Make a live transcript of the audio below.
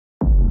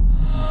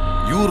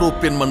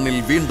European മണ്ണിൽ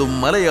വീണ്ടും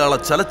മലയാള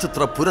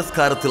ചലച്ചിത്ര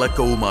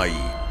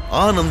പുരസ്കാരത്തിളക്കവുമായി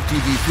ആനന്ദ്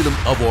TV ഫിലിം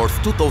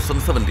അവാർഡ്സ്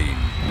 2017.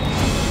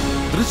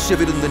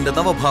 ദൃശ്യവിരുന്നിന്റെ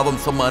നവഭാവം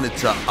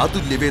സമ്മാനിച്ച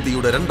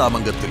അതുല്യവേദിയുടെ രണ്ടാം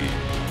അംഗത്തിൽ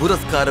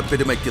പുരസ്കാര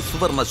പെരുമയ്ക്ക്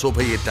സുവർണ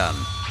ശോഭയേറ്റാൻ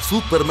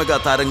സൂപ്പർ മെഗാ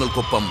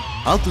താരങ്ങൾക്കൊപ്പം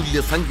അതുല്യ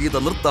സംഗീത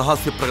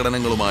നൃത്തഹാസ്യ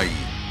പ്രകടനങ്ങളുമായി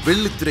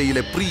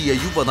വെള്ളിത്തിരയിലെ പ്രിയ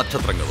യുവ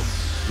നക്ഷത്രങ്ങളും.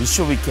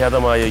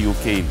 വിശ്വവിഖ്യാതമായ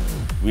UK-യിൽ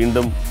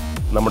വീണ്ടും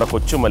നമ്മുടെ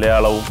കൊച്ചു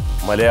മലയാളവും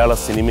മലയാള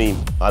സിനിമയും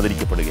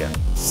ആദരിക്കപ്പെടുകയാണ്.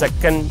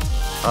 സെക്കൻഡ്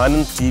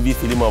ആനന്ദ് TV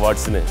ഫിലിം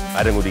അവാർഡ്സിന്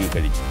അരങ്ങൊരുങ്ങി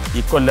കഴിഞ്ഞു.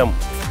 ഇക്കൊല്ലം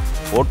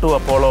ഓട്ടോ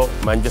അപ്പോളോ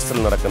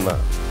മാഞ്ചസ്റ്ററിൽ നടക്കുന്ന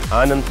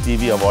ആനന്ദ്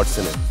TV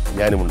അവാർഡ്സിന്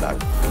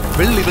ഞാനുമുണ്ടാകും.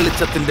 വെള്ളി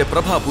വെളിച്ചത്തിന്റെ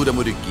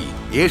പ്രഭാപൂരമൊരുക്കി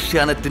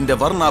ഏഷ്യാനെറ്റിന്റെ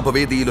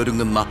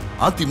വർണ്ണാഭവേദിയിലൊരുങ്ങുന്ന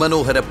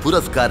അതിമനോഹര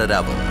പുരസ്കാര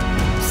രാവ്.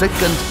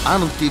 Second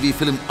Anand TV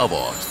film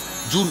awards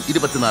June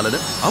 24-ന്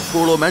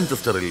Apollo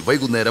മാഞ്ചസ്റ്ററിൽ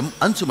വൈകുന്നേരം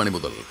 5 മണി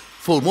മുതൽ.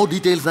 For more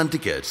details and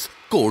tickets,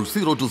 call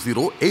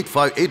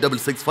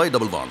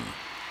 020-85866-511.